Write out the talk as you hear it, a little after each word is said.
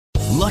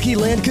Lucky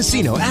Land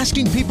Casino,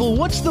 asking people,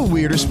 what's the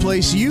weirdest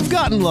place you've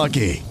gotten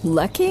lucky?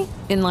 Lucky?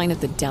 In line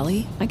at the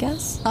deli, I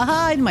guess?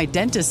 Aha, in my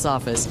dentist's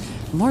office.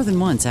 More than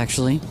once,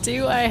 actually.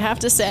 Do I have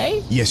to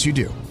say? Yes, you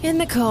do. In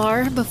the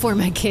car before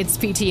my kids'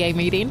 PTA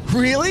meeting.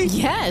 Really?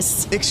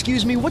 Yes.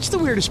 Excuse me, what's the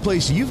weirdest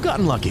place you've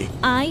gotten lucky?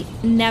 I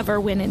never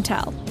win and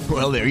tell.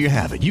 Well, there you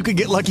have it. You can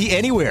get lucky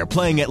anywhere,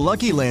 playing at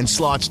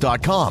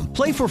LuckyLandSlots.com.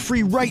 Play for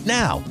free right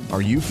now.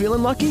 Are you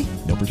feeling lucky?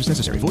 No purchase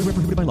necessary. Void where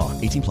prohibited by law.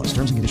 18 plus.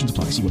 Terms and conditions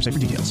apply. See website for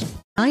details.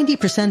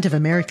 90% of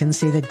Americans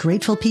say that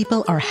grateful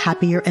people are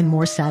happier and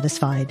more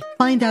satisfied.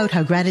 Find out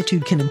how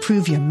gratitude can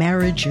improve your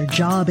marriage, your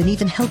job, and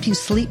even help you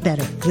sleep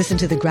better. Listen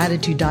to the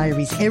Gratitude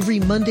Diaries every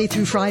Monday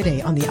through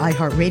Friday on the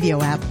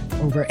iHeartRadio app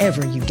or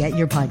wherever you get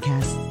your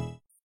podcasts.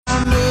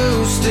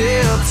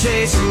 Still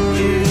chasing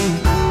you,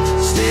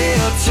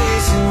 still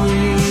chasing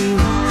you,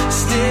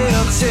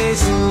 still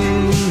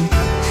chasing you,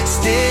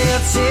 still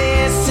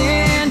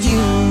chasing you.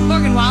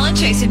 Morgan Wallen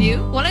chasing you.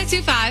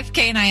 102.5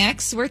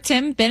 KNIX. We're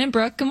Tim, Ben, and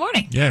Brooke. Good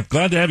morning. Yeah,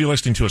 glad to have you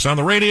listening to us on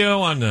the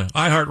radio, on the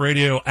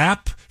iHeartRadio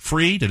app,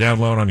 free to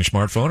download on your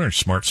smartphone or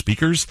smart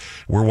speakers.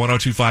 We're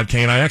 102.5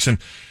 KNIX, and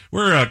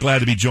we're glad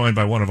to be joined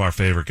by one of our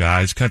favorite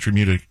guys, country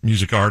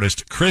music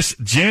artist Chris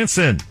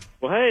Janson.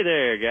 Well, hey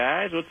there,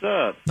 guys. What's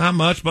up? Not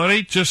much,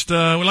 buddy. Just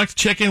we'd like to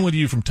check in with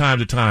you from time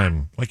to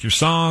time. Like your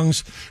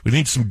songs, we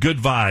need some good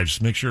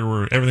vibes. Make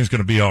sure everything's going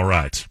to be all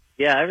right.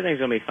 Yeah, everything's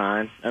going to be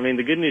fine. I mean,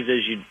 the good news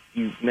is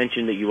you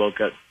mentioned that you woke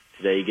up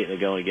today, you're getting it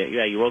going again.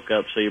 Yeah, you woke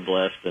up, so you're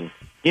blessed. And,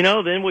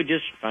 then we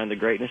just find the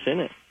greatness in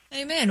it.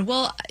 Amen.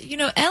 Well,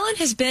 Ellen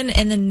has been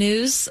in the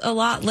news a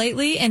lot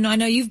lately, and I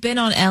know you've been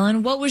on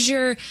Ellen. What was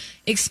your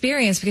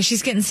experience? Because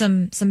she's getting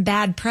some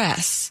bad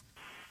press.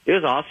 It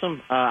was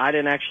awesome. I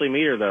didn't actually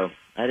meet her, though.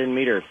 I didn't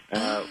meet her,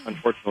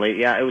 unfortunately.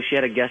 Yeah, she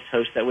had a guest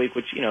host that week,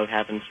 which,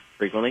 happens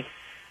frequently.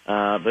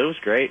 But it was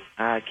great.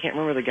 I can't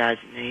remember the guy's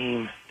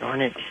name.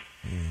 Darn it.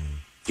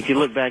 If you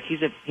look back,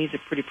 he's a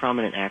pretty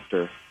prominent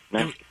actor.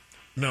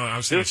 No, I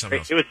was saying something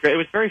else. It was great. It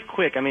was very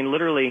quick. I mean,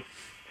 literally,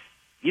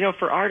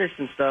 for artists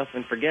and stuff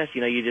and for guests,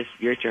 you're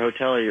at your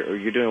hotel or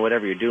you're doing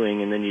whatever you're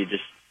doing, and then you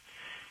just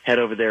head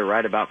over there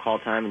right about call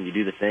time and you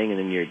do the thing, and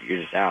then you're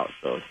just out.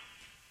 So it's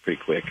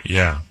pretty quick.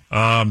 Yeah.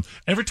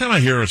 Every time I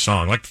hear a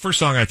song, like the first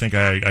song I think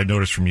I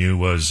noticed from you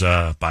was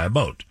By a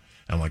Boat.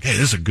 I'm like, hey,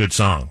 this is a good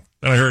song.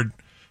 Then I heard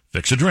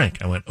Fix a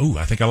Drink. I went, ooh,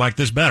 I think I like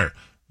this better.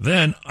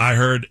 Then I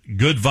heard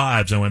Good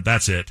Vibes. I went,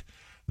 that's it.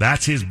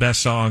 That's his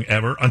best song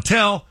ever.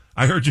 Until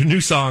I heard your new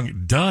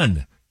song,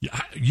 Done.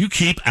 You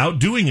keep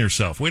outdoing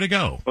yourself. Way to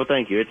go. Well,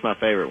 thank you. It's my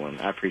favorite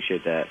one. I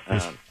appreciate that.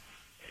 I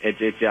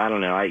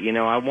don't know.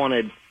 I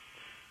wanted,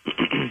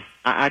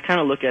 I kind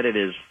of look at it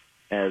as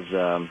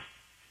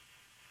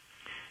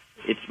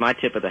it's my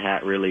tip of the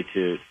hat, really,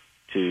 to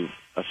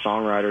a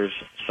songwriter's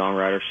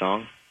songwriter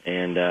song,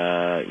 and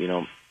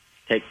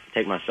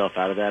take myself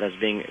out of that as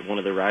being one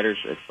of the writers.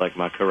 It's like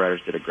my co-writers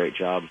did a great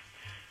job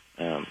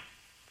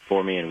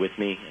for me and with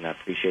me, and I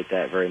appreciate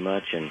that very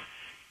much. And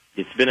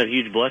it's been a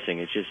huge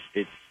blessing.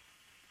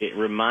 It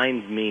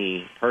reminds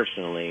me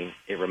personally.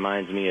 It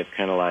reminds me of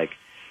kind of like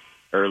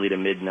early to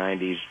mid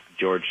 '90s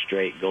George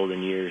Strait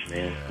golden years,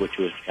 man. Yeah. Which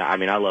was, I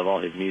mean, I love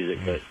all his music,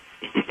 but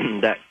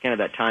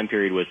that time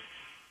period was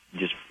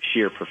just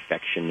sheer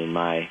perfection in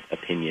my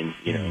opinion.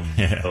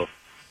 Yeah. So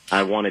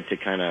I wanted to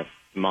kind of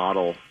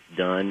model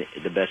Done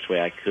the best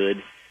way I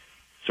could,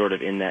 sort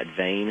of in that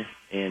vein.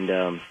 And,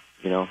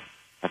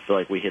 I feel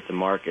like we hit the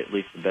mark at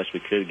least the best we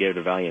could, gave it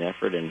a valiant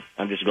effort, and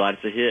I'm just glad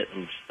it's a hit.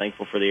 I'm just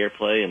thankful for the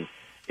airplay, and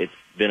it's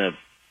been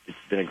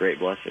a great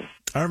blessing.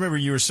 I remember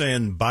you were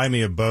saying Buy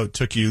Me a Boat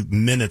took you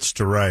minutes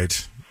to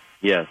write.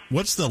 Yes.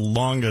 What's the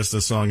longest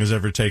a song has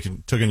ever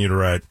taken you to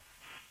write?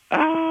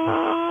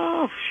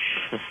 Oh,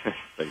 that's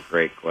a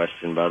great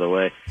question, by the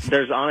way.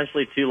 There's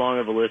honestly too long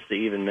of a list to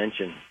even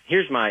mention.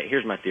 Here's my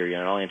theory,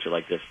 and I'll answer it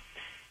like this.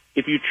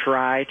 If you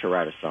try to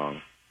write a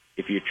song,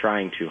 if you're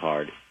trying too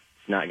hard,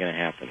 it's not going to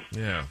happen.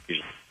 Yeah.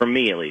 For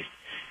me, at least.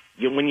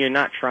 When you're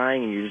not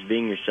trying and you're just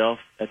being yourself,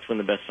 that's when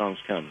the best songs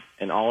come.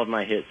 And all of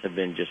my hits have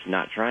been just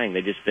not trying.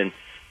 They've just been,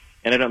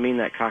 and I don't mean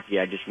that cocky,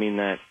 I just mean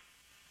that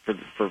for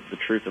the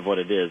truth of what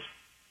it is.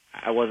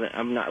 I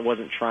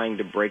wasn't trying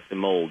to break the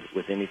mold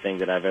with anything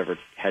that I've ever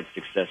had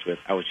success with.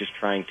 I was just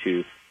trying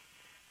to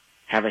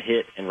have a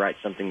hit and write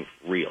something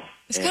real.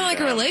 It's kind of like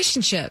a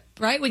relationship,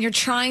 right? When you're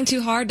trying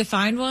too hard to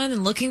find one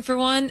and looking for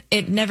one,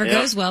 it never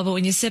goes well. But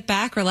when you sit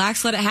back,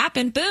 relax, let it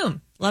happen,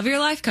 boom, love of your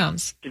life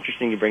comes. It's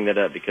interesting you bring that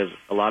up because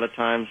a lot of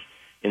times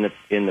in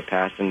the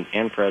past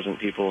and present,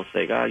 people will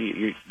say, "God,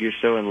 you're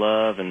so in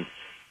love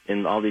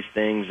and all these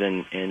things,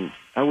 and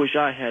I wish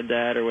I had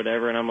that or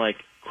whatever." And I'm like,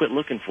 quit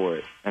looking for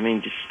it. I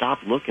mean, just stop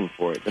looking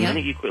for it. The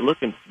minute you quit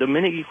looking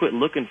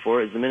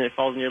for it is the minute it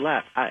falls in your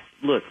lap.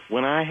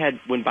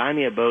 When Buy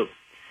Me a Boat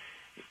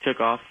took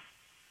off,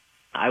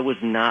 I was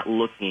not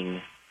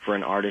looking for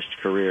an artist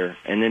career,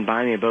 and then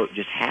Buy Me a Boat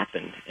just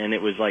happened, and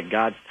it was like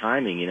God's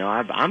timing.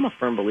 I'm a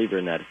firm believer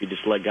in that. If you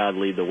just let God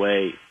lead the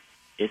way,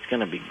 it's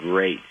going to be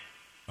great.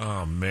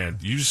 Oh man,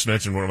 you just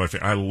mentioned one of my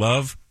favorite. I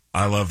love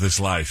I love this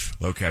life,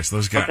 Locash.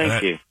 Those guys. Oh,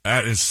 thank you.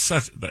 That is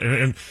such.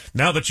 And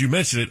now that you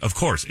mention it, of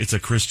course, it's a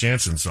Chris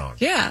Janson song.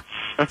 Yeah.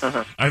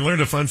 I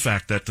learned a fun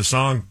fact that the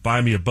song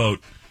 "Buy Me a Boat"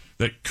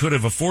 that could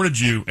have afforded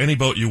you any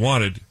boat you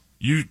wanted.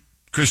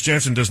 Chris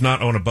Janson does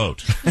not own a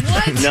boat.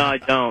 What? No, I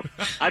don't.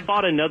 I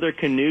bought another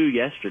canoe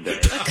yesterday. A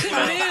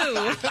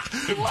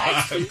canoe?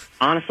 What?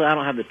 Honestly, I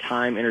don't have the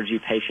time, energy,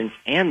 patience,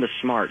 and the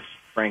smarts,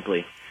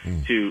 frankly,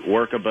 to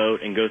work a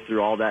boat and go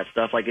through all that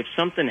stuff. Like, if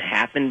something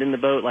happened in the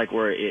boat, like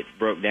where it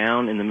broke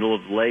down in the middle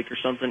of the lake or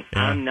something,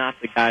 I'm not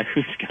the guy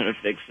who's going to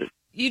fix it.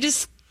 You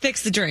just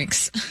fix the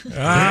drinks. All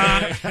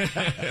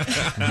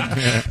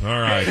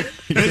right.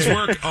 His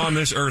work on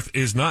this earth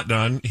is not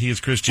done. He is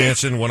Chris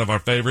Janson, one of our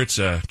favorites.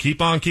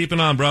 Keep on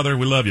keeping on, brother.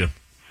 We love you.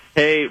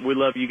 Hey, we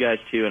love you guys,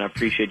 too, and I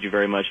appreciate you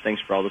very much.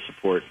 Thanks for all the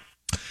support.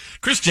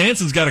 Chris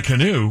Janson's got a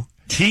canoe.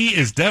 He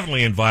is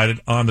definitely invited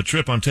on the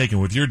trip I'm taking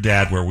with your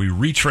dad where we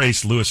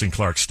retrace Lewis and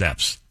Clark's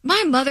steps.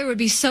 My mother would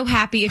be so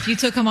happy if you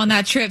took him on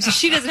that trip, so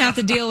she doesn't have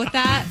to deal with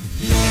that.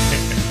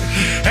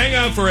 Hang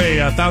on for a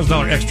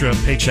 $1,000 extra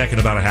paycheck in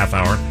about a half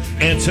hour.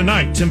 And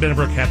tonight, Tim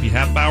Benbrook Happy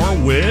Half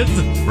Hour with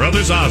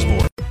Brothers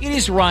Osborne. It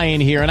is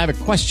Ryan here, and I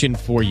have a question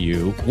for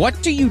you.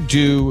 What do you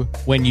do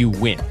when you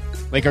win?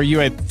 Like, are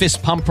you a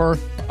fist pumper,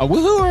 a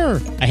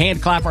woohooer, a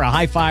hand clapper, a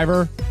high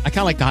fiver? I kind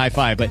of like the high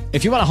five, but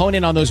if you want to hone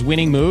in on those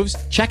winning moves,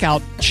 check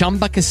out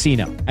Chumba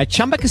Casino. At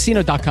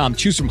ChumbaCasino.com,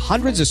 choose from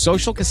hundreds of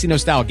social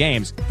casino-style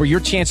games for your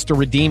chance to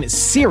redeem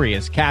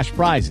serious cash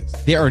prizes.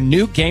 There are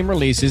new game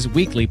releases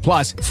weekly,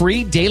 plus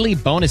free daily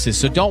bonuses,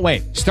 so don't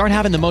wait. Start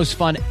having the most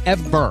fun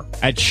ever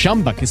at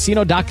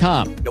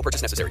ChumbaCasino.com. No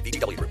purchase necessary.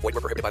 VGW. Void where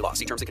prohibited by law.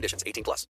 See terms and conditions. 18+.